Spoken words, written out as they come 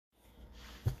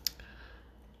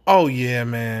Oh yeah,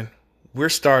 man. We're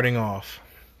starting off.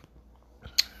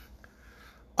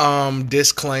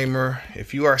 Disclaimer.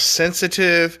 If you are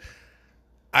sensitive,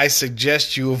 I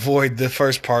suggest you avoid the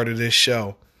first part of this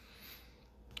show.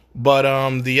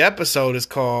 But the episode is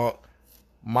called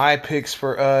My Picks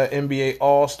for NBA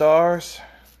All-Stars.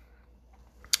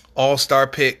 All-Star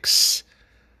picks.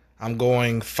 I'm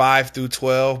going 5 through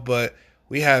 12, but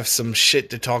we have some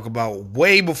shit to talk about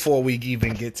way before we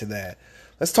even get to that.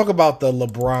 Let's talk about the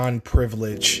LeBron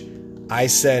privilege. I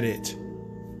said it.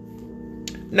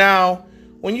 Now,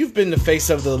 when you've been the face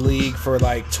of the league for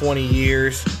like 20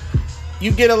 years,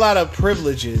 you get a lot of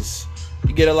privileges.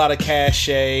 You get a lot of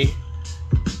cachet.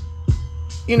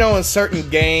 You know, in certain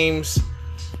games,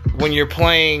 when you're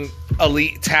playing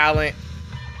elite talent,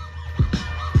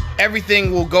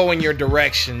 everything will go in your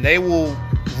direction. They will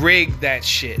rig that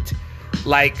shit.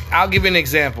 Like, I'll give you an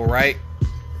example, right?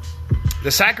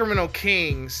 The Sacramento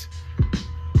Kings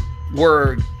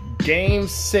were Game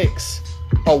 6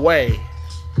 away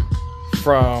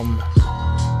from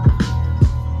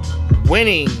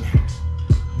winning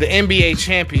the NBA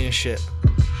championship.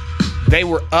 They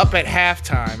were up at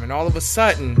halftime, and all of a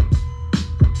sudden,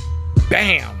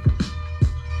 bam!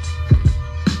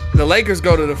 The Lakers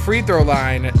go to the free throw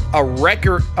line a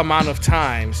record amount of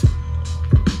times,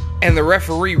 and the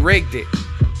referee rigged it.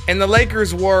 And the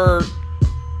Lakers were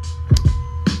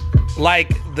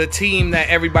like the team that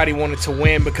everybody wanted to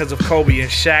win because of Kobe and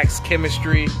Shaq's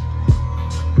chemistry.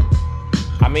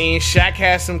 I mean, Shaq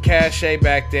had some cachet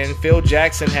back then. Phil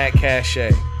Jackson had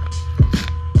cachet.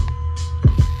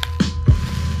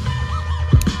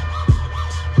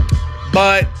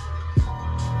 But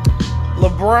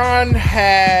LeBron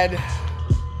had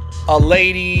a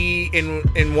lady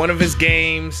in one of his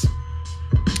games.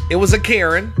 It was a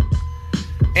Karen.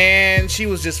 And she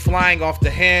was just flying off the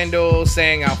handle,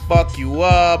 saying, I'll fuck you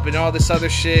up, and all this other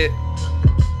shit.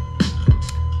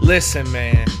 Listen,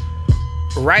 man.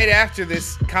 Right after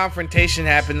this confrontation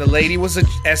happened, the lady was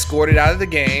escorted out of the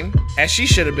game, as she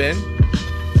should have been.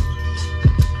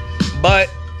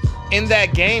 But in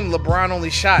that game, LeBron only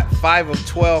shot 5 of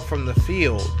 12 from the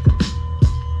field.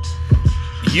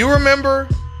 You remember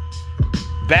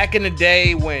back in the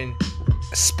day when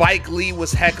Spike Lee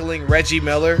was heckling Reggie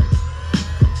Miller?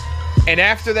 And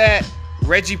after that,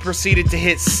 Reggie proceeded to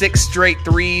hit 6 straight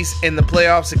threes in the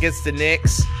playoffs against the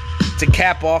Knicks to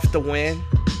cap off the win.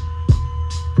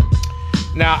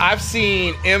 Now, I've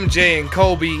seen MJ and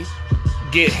Kobe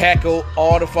get heckled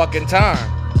all the fucking time.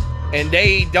 And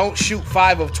they don't shoot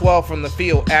 5 of 12 from the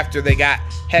field after they got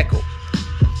heckled.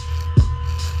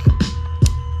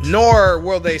 Nor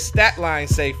will they stat line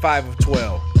say 5 of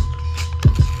 12.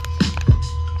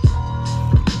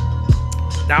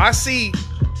 Now, I see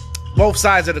both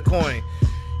sides of the coin.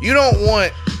 You don't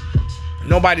want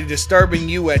nobody disturbing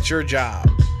you at your job.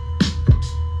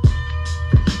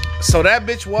 So that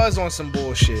bitch was on some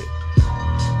bullshit.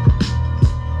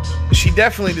 She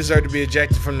definitely deserved to be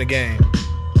ejected from the game.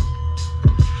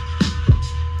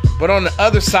 But on the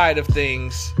other side of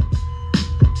things,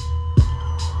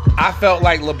 I felt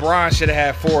like LeBron should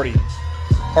have had 40.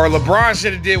 Or LeBron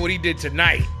should have did what he did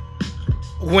tonight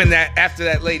after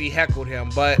that lady heckled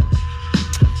him. But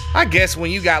I guess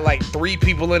when you got like 3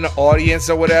 people in the audience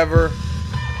or whatever,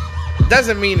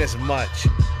 doesn't mean as much.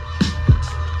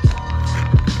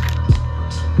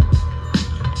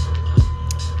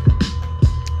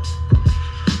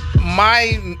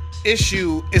 My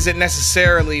issue isn't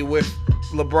necessarily with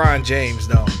LeBron James,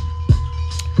 though.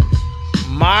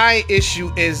 My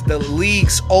issue is the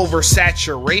league's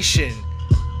oversaturation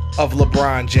of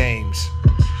LeBron James.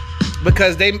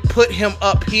 Because they put him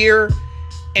up here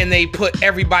and they put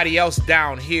everybody else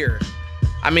down here.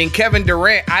 I mean, Kevin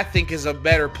Durant, I think, is a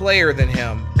better player than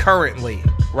him currently,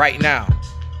 right now.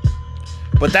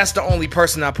 But that's the only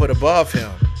person I put above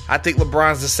him. I think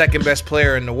LeBron's the second best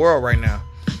player in the world right now.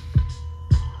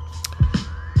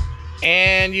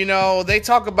 And, you know, they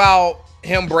talk about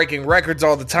him breaking records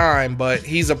all the time, but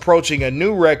he's approaching a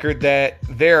new record that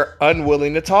they're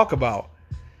unwilling to talk about.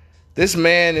 This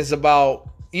man is about,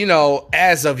 you know,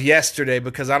 as of yesterday,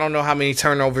 because I don't know how many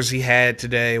turnovers he had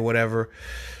today, whatever.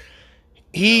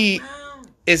 He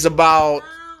is about,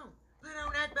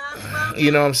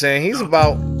 you know what I'm saying? He's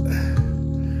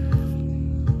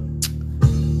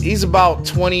about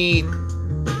 20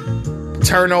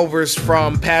 turnovers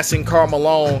from passing Karl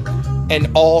Malone and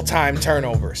all-time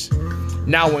turnovers.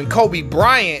 Now, when Kobe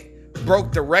Bryant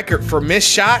broke the record for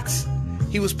missed shots,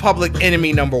 he was public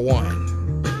enemy number 1.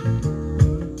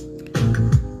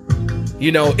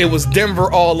 You know, it was Denver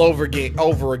all over again.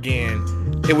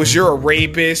 It was, you're a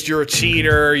rapist, you're a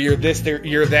cheater, you're this,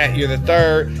 you're that, you're the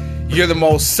third. you're the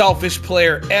most selfish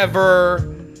player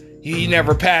ever. He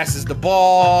never passes the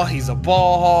ball. He's a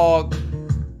ball hog.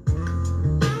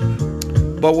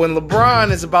 But when LeBron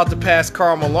is about to pass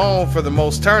Karl Malone for the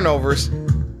most turnovers,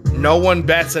 no one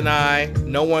bats an eye.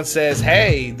 No one says,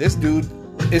 hey, this dude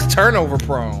is turnover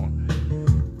prone.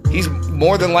 He's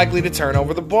more than likely to turn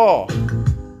over the ball.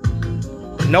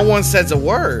 No one says a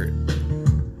word.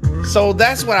 So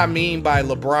that's what I mean by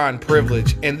LeBron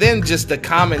privilege. And then just the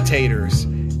commentators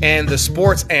and the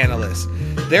sports analysts.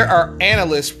 There are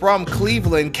analysts from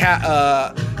Cleveland,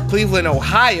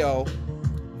 Ohio,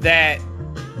 that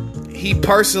he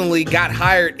personally got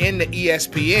hired into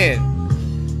ESPN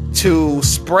to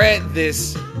spread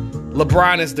this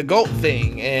LeBron is the GOAT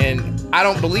thing. And I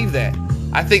don't believe that.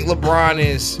 I think LeBron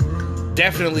is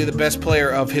definitely the best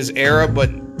player of his era, but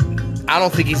I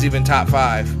don't think he's even top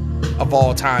 5 of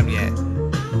all time yet.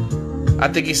 I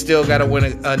think he's still got to win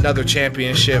another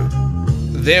championship.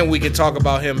 Then we can talk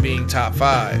about him being top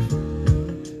 5.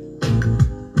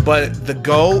 But the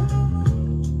GOAT,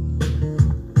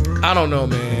 I don't know,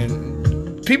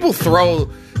 man. People throw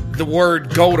the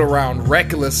word GOAT around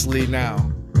recklessly now.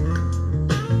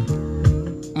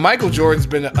 Michael Jordan's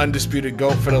been an undisputed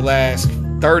GOAT for the last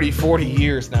 30, 40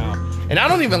 years now. And I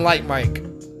don't even like Mike.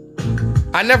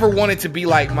 I never wanted to be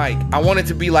like Mike. I wanted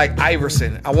to be like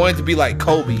Iverson. I wanted to be like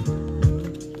Kobe.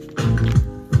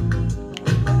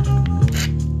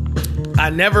 I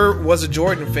never was a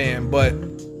Jordan fan, but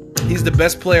he's the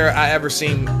best player I ever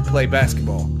seen play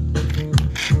basketball.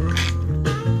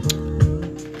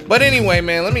 But anyway,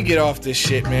 man, let me get off this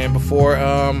shit, man, before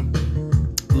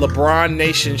LeBron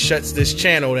Nation shuts this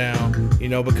channel down,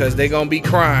 because they gonna be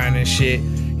crying and shit.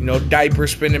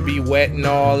 Diapers finna be wet and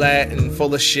all that and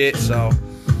full of shit. So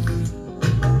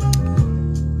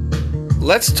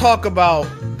let's talk about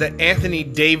the Anthony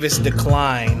Davis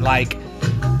decline. Like,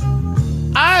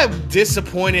 I'm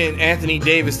disappointed in Anthony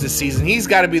Davis this season. He's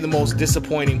got to be the most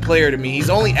disappointing player to me. He's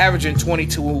only averaging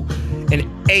 22 and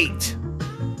 8.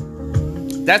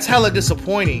 That's hella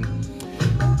disappointing.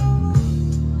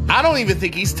 I don't even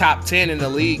think he's top 10 in the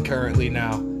league currently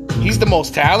now. He's the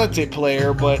most talented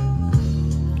player, but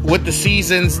with the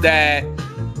seasons that,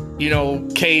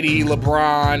 KD,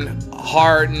 LeBron,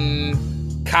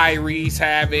 Harden, Kyrie's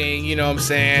having,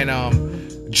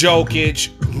 Jokic,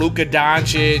 Luka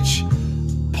Doncic,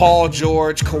 Paul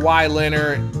George, Kawhi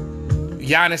Leonard,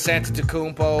 Giannis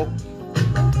Antetokounmpo.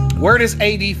 Where does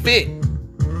AD fit?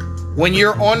 When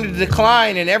you're on the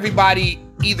decline and everybody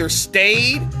either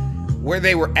stayed where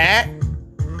they were at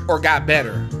or got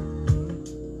better.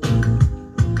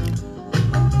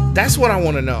 That's what I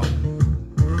want to know.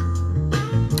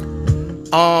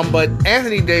 But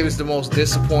Anthony Davis, the most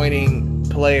disappointing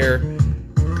player.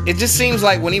 It just seems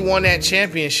like when he won that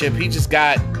championship, he just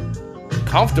got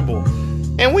comfortable.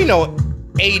 And we know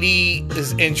AD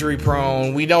is injury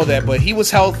prone. We know that, but he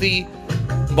was healthy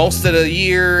most of the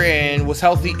year and was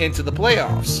healthy into the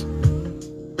playoffs.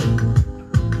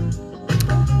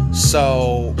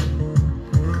 So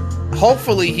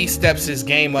hopefully he steps his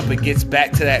game up and gets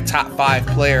back to that top 5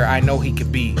 player I know he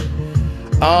could be.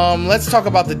 Let's talk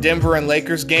about the Denver and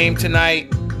Lakers game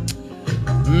tonight.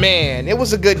 Man, it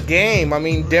was a good game. I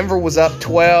mean, Denver was up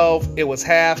 12. It was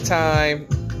halftime.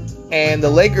 And the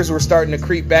Lakers were starting to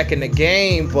creep back in the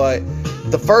game, but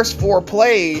the first 4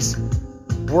 plays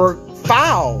were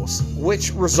fouls,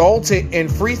 which resulted in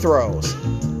free throws.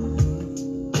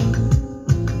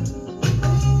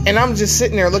 And I'm just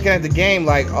sitting there looking at the game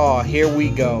like, oh, here we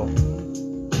go.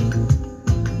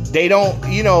 They don't,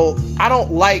 I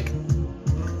don't like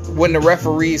when the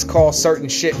referees call certain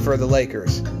shit for the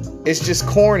Lakers. It's just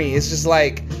corny. It's just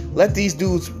like, let these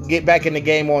dudes get back in the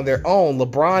game on their own.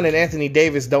 LeBron and Anthony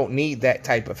Davis don't need that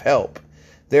type of help.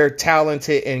 They're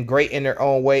talented and great in their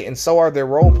own way, and so are their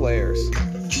role players.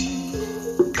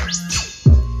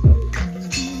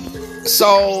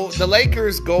 So the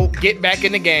Lakers get back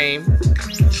in the game.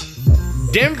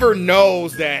 Denver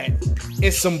knows that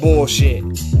it's some bullshit.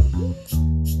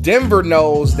 Denver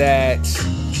knows that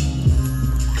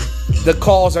the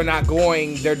calls are not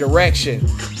going their direction.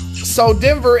 So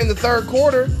Denver in the third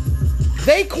quarter,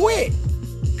 they quit.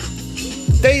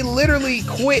 They literally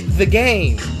quit the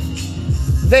game.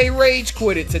 They rage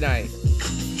quit it tonight.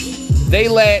 They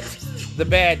let the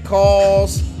bad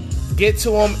calls get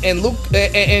to them, and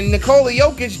Nikola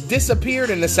Jokic disappeared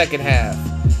in the second half.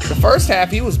 The first half,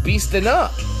 he was beasting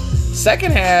up.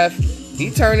 Second half,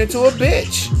 he turned into a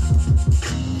bitch.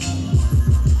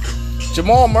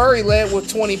 Jamal Murray led with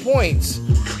 20 points.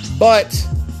 But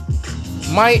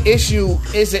my issue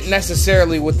isn't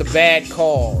necessarily with the bad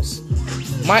calls.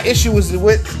 My issue is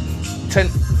with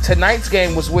tonight's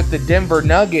game was with the Denver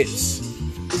Nuggets.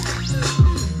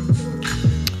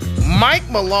 Mike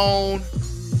Malone,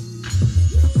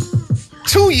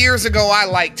 2 years ago, I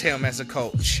liked him as a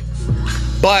coach.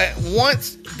 But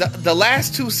once, the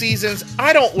last 2 seasons,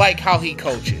 I don't like how he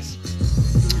coaches.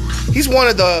 He's one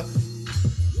of the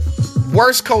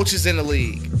worst coaches in the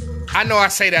league. I know I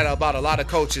say that about a lot of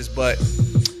coaches, but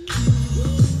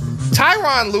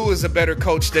Tyronn Lue is a better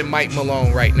coach than Mike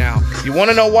Malone right now. You want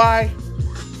to know why?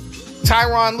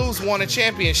 Tyronn Lue's won a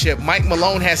championship. Mike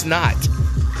Malone has not.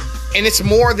 And it's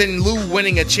more than Lue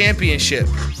winning a championship.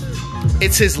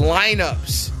 It's his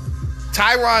lineups.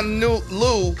 Tyronn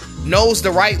Lue knows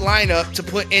the right lineup to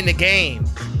put in the game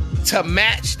to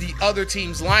match the other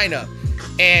team's lineup.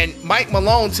 And Mike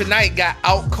Malone tonight got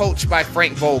out-coached by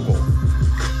Frank Vogel.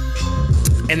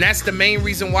 And that's the main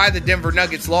reason why the Denver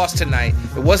Nuggets lost tonight.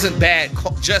 It wasn't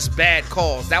just bad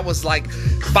calls. That was like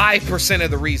 5%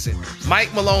 of the reason.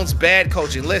 Mike Malone's bad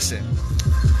coaching. Listen.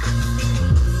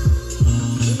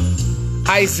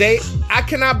 I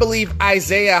cannot believe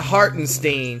Isaiah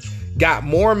Hartenstein got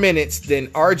more minutes than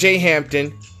R.J.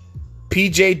 Hampton,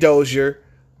 P.J. Dozier,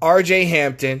 R.J.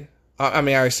 Hampton. I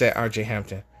already said R.J.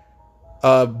 Hampton.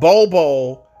 Bol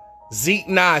Bol, Zeke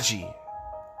Naji.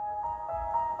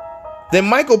 Then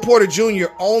Michael Porter Jr.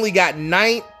 only got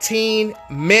 19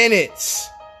 minutes.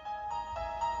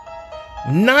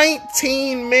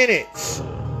 19 minutes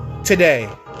today.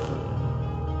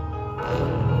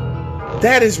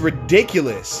 That is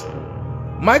ridiculous.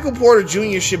 Michael Porter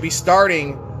Jr. should be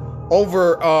starting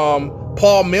over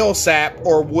Paul Millsap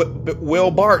or Will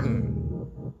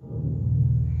Barton.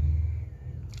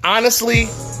 Honestly,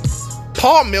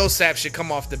 Paul Millsap should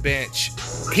come off the bench.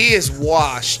 He is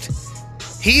washed.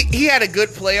 He had a good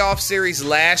playoff series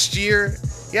last year.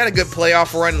 He had a good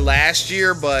playoff run last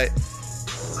year, but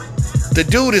the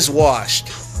dude is washed.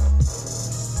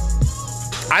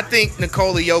 I think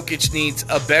Nikola Jokic needs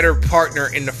a better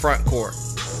partner in the front court.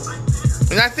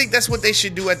 And I think that's what they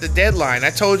should do at the deadline. I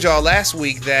told y'all last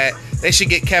week that they should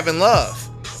get Kevin Love.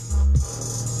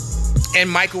 And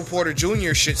Michael Porter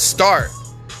Jr. should start.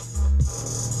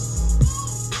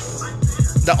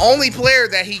 The only player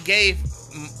that he gave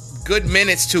good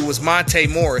minutes to was Monte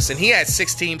Morris, and he had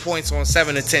 16 points on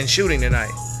 7 of 10 shooting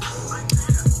tonight.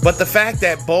 But the fact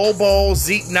that Bol Bol,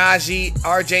 Zeke Naji,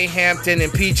 R.J. Hampton,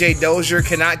 and P.J. Dozier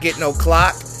cannot get no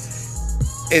clock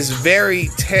is very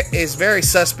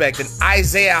suspect. And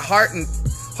Isaiah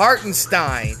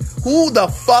Hartenstein, who the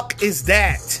fuck is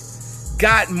that?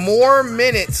 Got more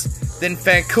minutes than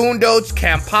Facundo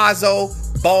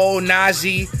Campazzo, Bol,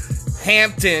 Naji,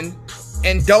 Hampton,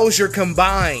 and Dozier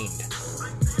combined.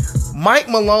 Mike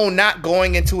Malone not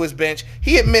going into his bench.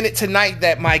 He admitted tonight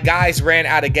that my guys ran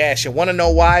out of gas. You want to know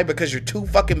why? Because you're too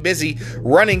fucking busy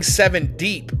running 7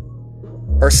 deep.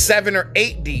 Or 7 or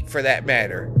 8 deep for that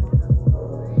matter.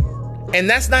 And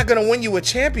that's not going to win you a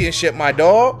championship, my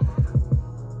dog.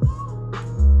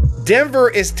 Denver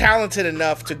is talented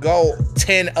enough to go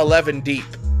 10, 11 deep.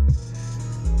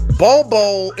 Bol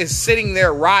Bol is sitting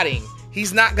there rotting.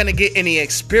 He's not going to get any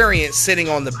experience sitting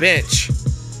on the bench.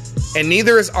 And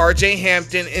neither is R.J.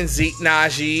 Hampton and Zeke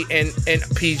Naji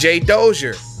and P.J.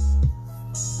 Dozier.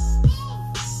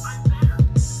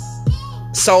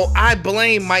 So I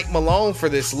blame Mike Malone for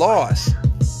this loss.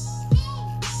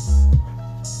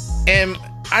 And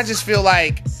I just feel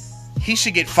like he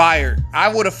should get fired. I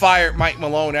would have fired Mike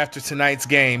Malone after tonight's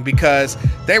game because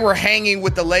they were hanging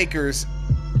with the Lakers.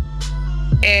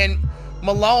 And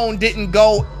Malone didn't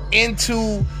go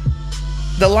into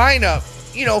the lineup.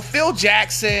 You know, Phil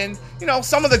Jackson, you know,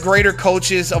 some of the greater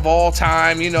coaches of all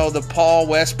time, you know, the Paul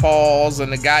Westphals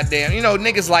and the goddamn, you know,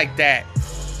 niggas like that.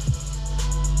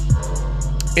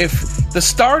 If the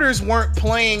starters were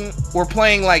playing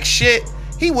like shit,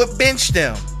 he would bench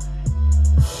them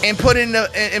and put in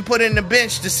the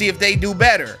bench to see if they do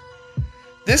better.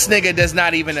 This nigga does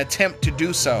not even attempt to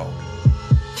do so.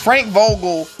 Frank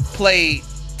Vogel played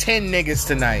 10 niggas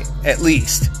tonight, at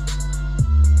least.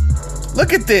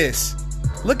 Look at this.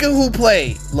 Look at who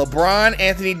played. LeBron,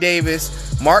 Anthony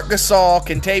Davis, Marc Gasol,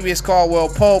 Kentavious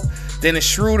Caldwell-Pope, Dennis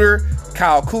Schroeder,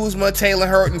 Kyle Kuzma, Taylor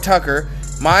Horton Tucker,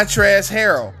 Montrezl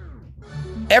Harrell.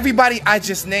 Everybody I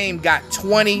just named got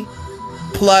 20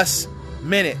 plus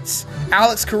minutes.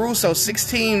 Alex Caruso,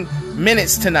 16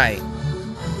 minutes tonight.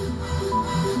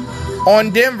 On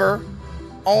Denver,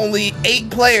 only 8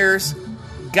 players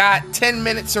got 10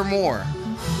 minutes or more.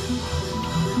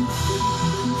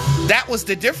 That was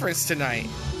the difference tonight.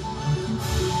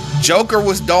 Joker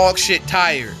was dog shit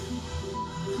tired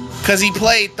because he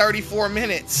played 34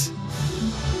 minutes.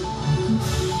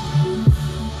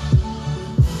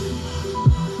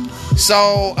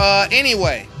 So,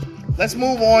 anyway, let's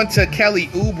move on to Kelly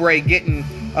Oubre getting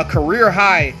a career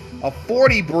high of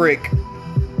 40 brick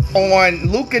on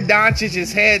Luka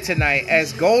Doncic's head tonight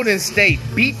as Golden State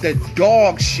beat the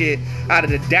dog shit out of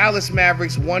the Dallas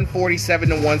Mavericks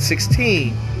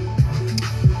 147-116.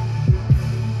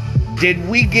 Did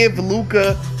we give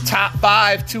Luka top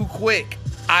 5 too quick?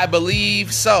 I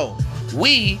believe so.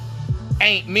 We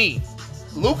ain't me.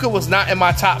 Luka was not in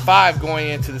my top 5 going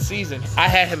into the season. I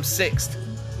had him 6th.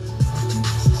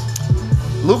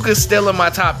 Luka's still in my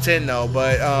top 10 though,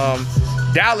 but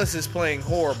Dallas is playing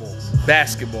horrible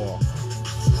basketball.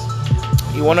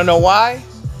 You want to know why?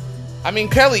 I mean,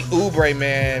 Kelly Oubre,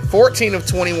 man, 14 of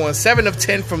 21, 7 of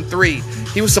 10 from 3.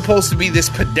 He was supposed to be this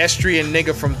pedestrian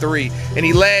nigga from 3, and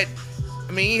he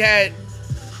had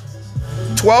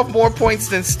 12 more points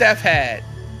than Steph had.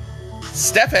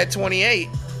 Steph had 28.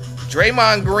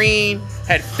 Draymond Green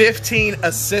had 15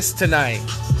 assists tonight.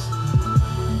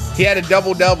 He had a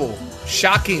double-double.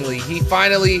 Shockingly, he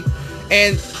finally...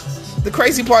 And the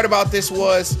crazy part about this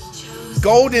was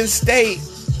Golden State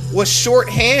was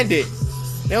shorthanded.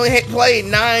 They only played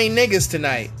 9 niggas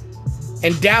tonight.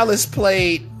 And Dallas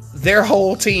played their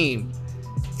whole team.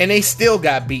 And they still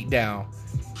got beat down.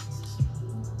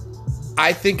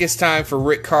 I think it's time for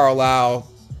Rick Carlisle.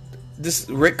 It's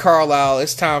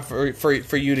time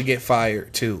for you to get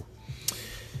fired too.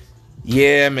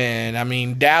 Yeah, man. I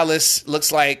mean, Dallas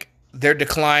looks like they're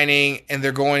declining and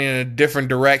they're going in a different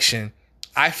direction.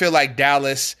 I feel like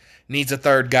Dallas needs a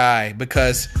third guy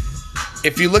because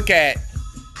if you look at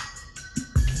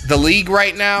the league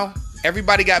right now,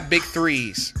 everybody got big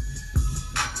threes.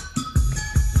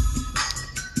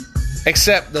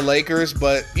 Except the Lakers,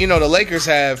 but the Lakers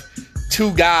have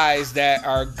 2 guys that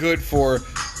are good for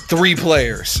 3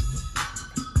 players.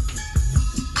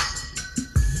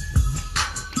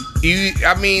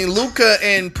 Luka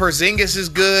and Porzingis is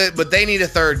good, but they need a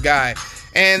third guy.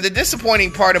 And the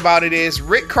disappointing part about it is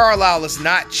Rick Carlisle is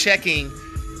not checking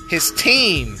his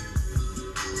team.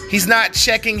 He's not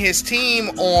checking his team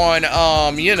on,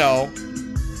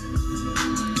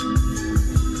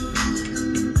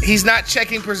 he's not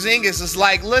checking Porzingis. It's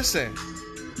like, listen,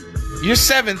 you're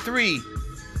 7'3".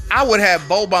 I would have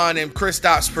Boban and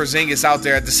Kristaps Porzingis out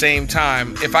there at the same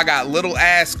time if I got little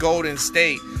ass Golden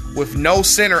State with no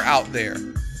center out there.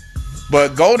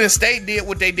 But Golden State did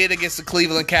what they did against the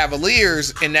Cleveland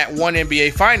Cavaliers in that one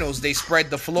NBA Finals. They spread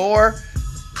the floor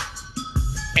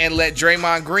and let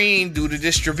Draymond Green do the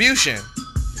distribution.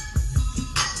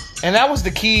 And that was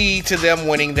the key to them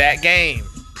winning that game.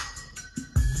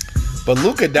 But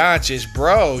Luka Doncic,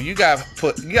 bro, you got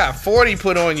 40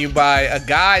 put on you by a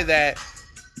guy that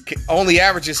only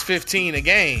averages 15 a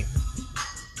game.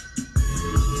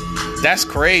 That's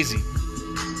crazy.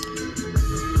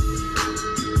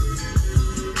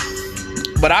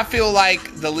 But I feel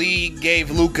like the league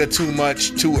gave Luka too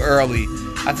much too early.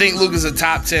 I think Luka's a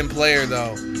top 10 player,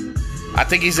 though. I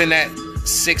think he's in that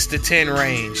 6 to 10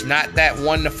 range, not that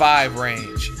 1 to 5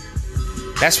 range.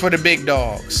 That's for the big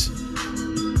dogs.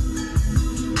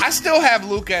 I still have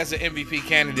Luka as an MVP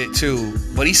candidate, too,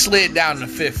 but he slid down to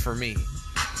 5th for me.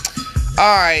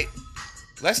 All right,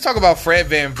 let's talk about Fred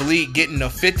VanVleet getting a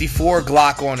 54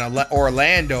 Glock on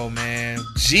Orlando, man.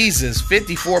 Jesus,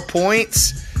 54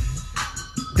 points.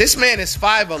 This man is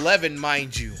 5'11",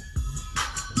 mind you.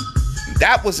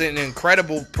 That was an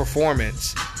incredible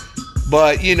performance.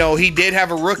 But, he did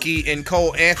have a rookie in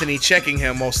Cole Anthony checking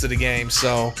him most of the game.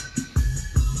 So,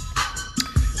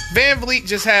 VanVleet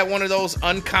just had one of those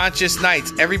unconscious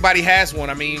nights. Everybody has one.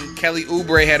 Kelly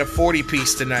Oubre had a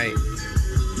 40-piece tonight.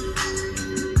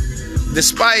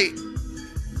 Despite,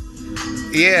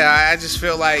 I just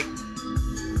feel like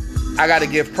I got to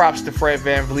give props to Fred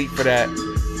VanVleet for that.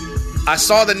 I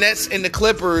saw the Nets in the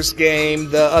Clippers game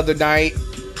the other night.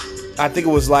 I think it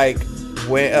was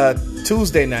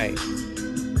Tuesday night.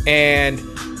 And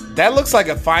that looks like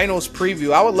a finals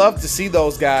preview. I would love to see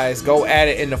those guys go at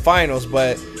it in the finals,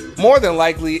 but more than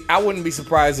likely, I wouldn't be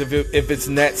surprised if it's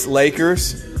Nets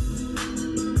Lakers.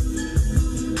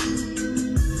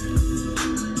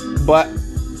 But,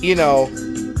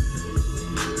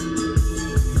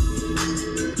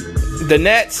 the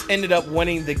Nets ended up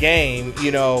winning the game,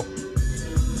 It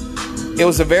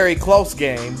was a very close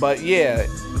game, but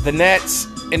the Nets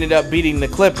ended up beating the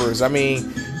Clippers.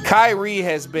 Kyrie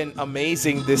has been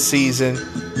amazing this season.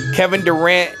 Kevin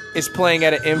Durant is playing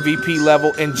at an MVP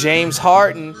level, and James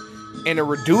Harden, in a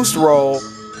reduced role,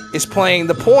 is playing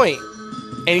the point.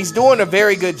 And he's doing a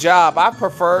very good job. I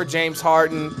prefer James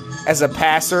Harden as a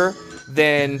passer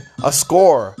than a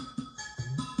scorer.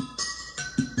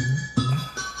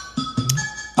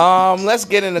 Let's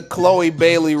get into Chloe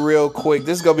Bailey real quick.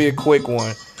 This is gonna be a quick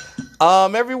one.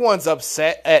 Everyone's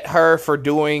upset at her for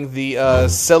doing the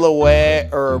silhouette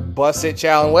or bust it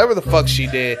challenge, whatever the fuck she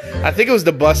did. I think it was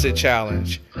the bust it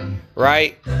challenge,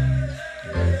 right?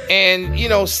 And you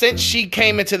know, since she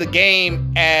came into the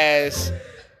game as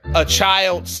a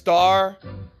child star,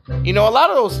 you know, a lot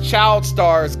of those child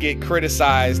stars get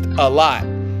criticized a lot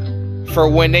for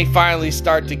when they finally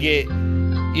start to get,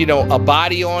 you know, a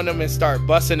body on them and start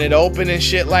busting it open and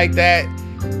shit like that.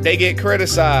 They get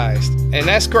criticized. And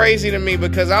that's crazy to me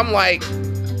because I'm like,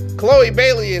 Chloe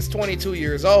Bailey is 22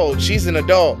 years old. She's an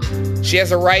adult. She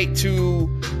has a right to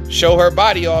show her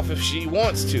body off if she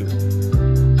wants to.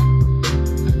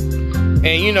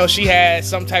 And, you know, she had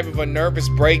some type of a nervous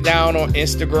breakdown on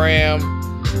Instagram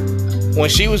when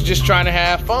she was just trying to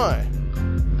have fun.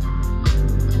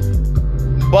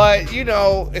 But, you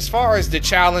know, as far as the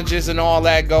challenges and all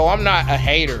that go, I'm not a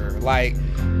hater. Like,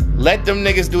 let them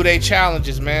niggas do their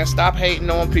challenges, man. Stop hating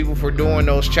on people for doing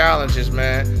those challenges,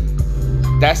 man.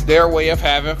 That's their way of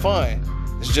having fun.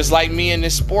 It's just like me and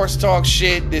this sports talk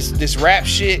shit, this rap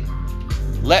shit.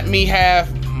 Let me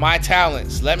have my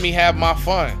talents. Let me have my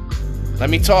fun. Let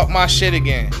me talk my shit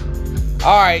again.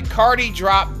 Alright, Cardi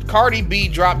B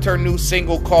dropped her new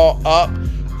single called Up.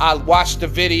 I watched the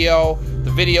video. The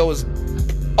video is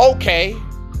okay.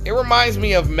 It reminds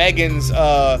me of Megan's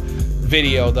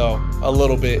video though, a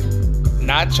little bit.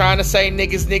 Not trying to say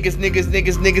niggas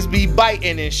be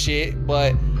biting and shit,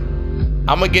 but I'm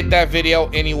gonna get that video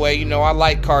anyway. You know, I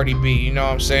like Cardi B, you know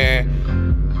what I'm saying?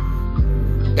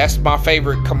 That's my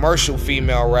favorite commercial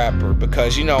female rapper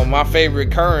because, you know, my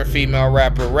favorite current female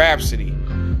rapper, Rhapsody.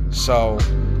 So,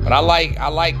 but I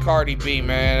like Cardi B,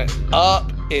 man. Up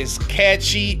is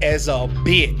catchy as a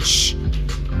bitch.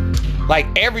 Like,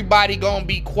 everybody gonna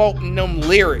be quoting them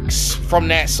lyrics from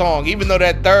that song, even though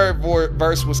that third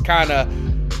verse was kind of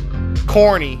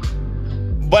corny.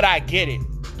 But I get it.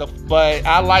 But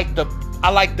I like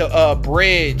the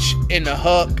bridge in the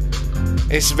hook.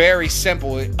 It's very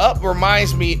simple. Up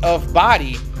reminds me of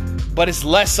Body, but it's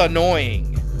less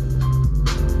annoying.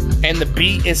 And the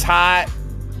beat is hot.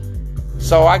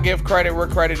 So I give credit where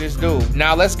credit is due.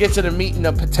 Now let's get to the meat and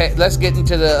the potato. Let's get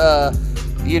into the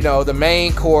the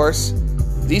main course.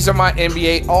 These are my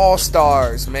NBA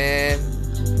All-Stars, man.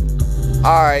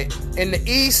 Alright. In the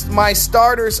East, my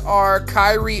starters are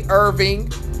Kyrie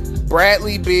Irving,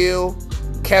 Bradley Beal,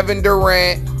 Kevin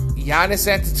Durant, Giannis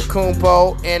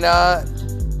Antetokounmpo, and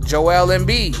Joel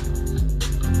Embiid.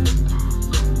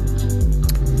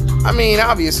 I mean,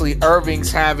 obviously,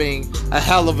 Irving's having a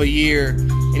hell of a year,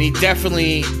 and he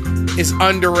definitely is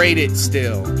underrated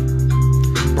still.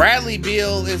 Bradley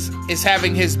Beal is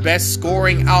having his best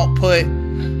scoring output,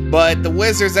 but the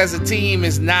Wizards as a team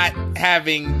is not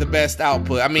having the best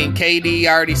output. I mean, KD,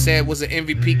 I already said, was an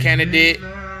MVP candidate.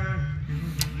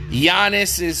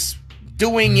 Giannis is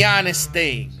doing Giannis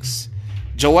things.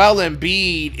 Joel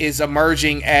Embiid is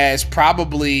emerging as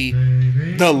probably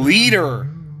the leader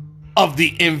of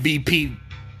the MVP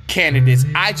candidates.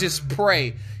 I just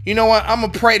pray. You know what? I'm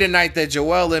going to pray tonight that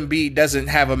Joel Embiid doesn't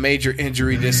have a major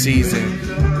injury this season,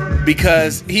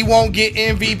 because he won't get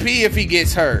MVP if he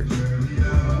gets hurt.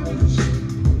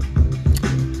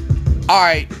 All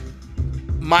right.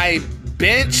 My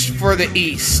bench for the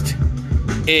East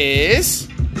is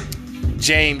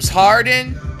James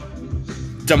Harden,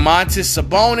 Domantas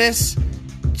Sabonis,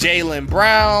 Jaylen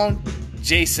Brown,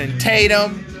 Jason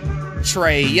Tatum,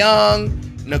 Trae Young,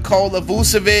 Nikola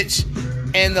Vucevic,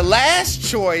 and the last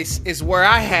choice is where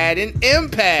I had an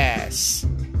impasse.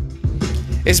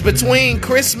 It's between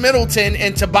Chris Middleton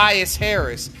and Tobias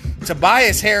Harris.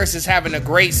 Tobias Harris is having a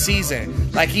great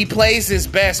season. Like, he plays his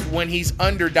best when he's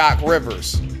under Doc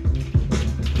Rivers.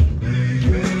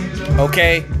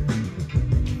 Okay?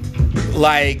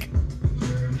 Like,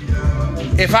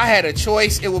 if I had a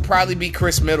choice, it would probably be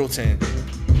Chris Middleton,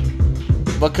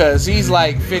 because he's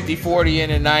like 50, 40,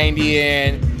 and a 90,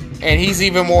 and he's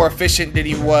even more efficient than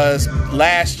he was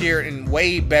last year and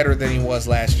way better than he was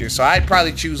last year. So I'd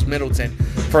probably choose Middleton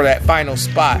for that final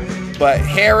spot. But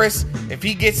Harris, if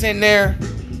he gets in there,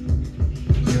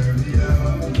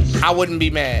 I wouldn't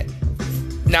be mad.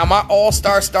 Now, my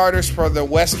all-star starters for the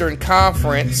Western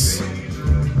Conference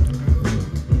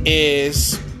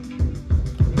is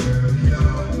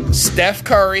Steph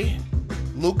Curry,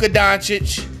 Luka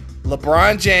Doncic,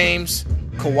 LeBron James,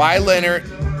 Kawhi Leonard,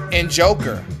 and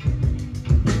Joker.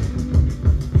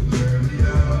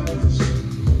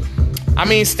 I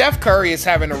mean, Steph Curry is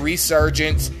having a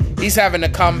resurgence. He's having a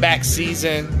comeback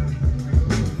season.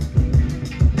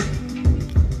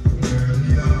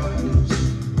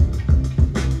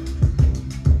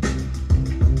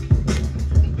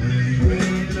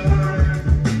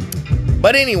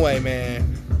 But anyway,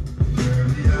 man,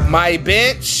 my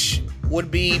bench would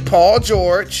be Paul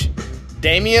George,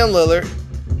 Damian Lillard,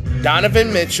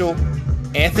 Donovan Mitchell,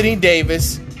 Anthony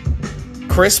Davis,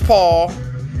 Chris Paul,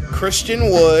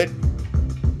 Christian Wood,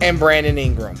 and Brandon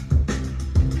Ingram.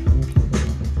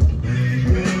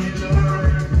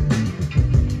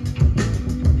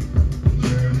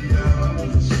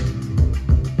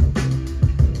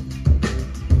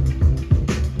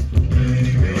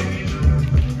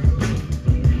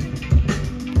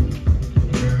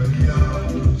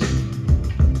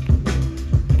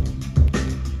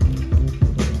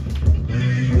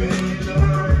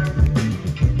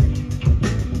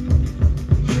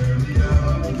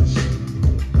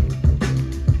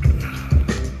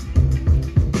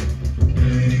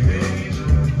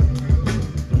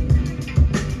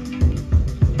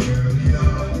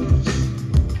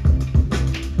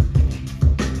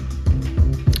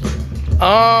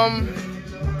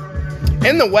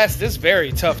 In the West, it's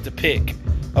very tough to pick,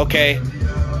 okay?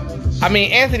 I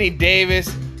mean, Anthony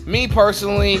Davis, me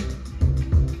personally,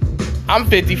 I'm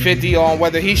 50-50 on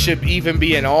whether he should even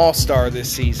be an all-star this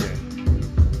season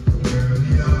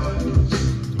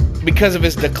because of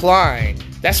his decline.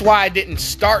 That's why I didn't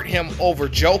start him over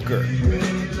Joker.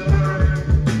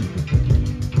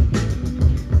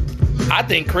 I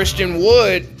think Christian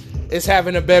Wood is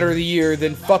having a better year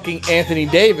than fucking Anthony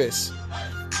Davis.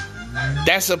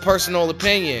 That's a personal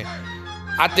opinion.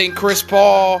 I think Chris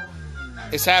Paul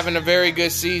is having a very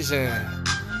good season.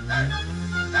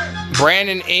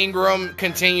 Brandon Ingram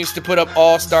continues to put up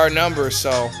all-star numbers,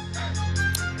 so.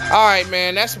 Alright,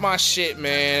 man, that's my shit,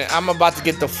 man. I'm about to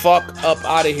get the fuck up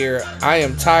out of here. I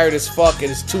am tired as fuck. It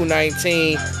is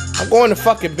 2:19. I'm going to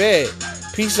fucking bed.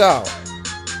 Peace out.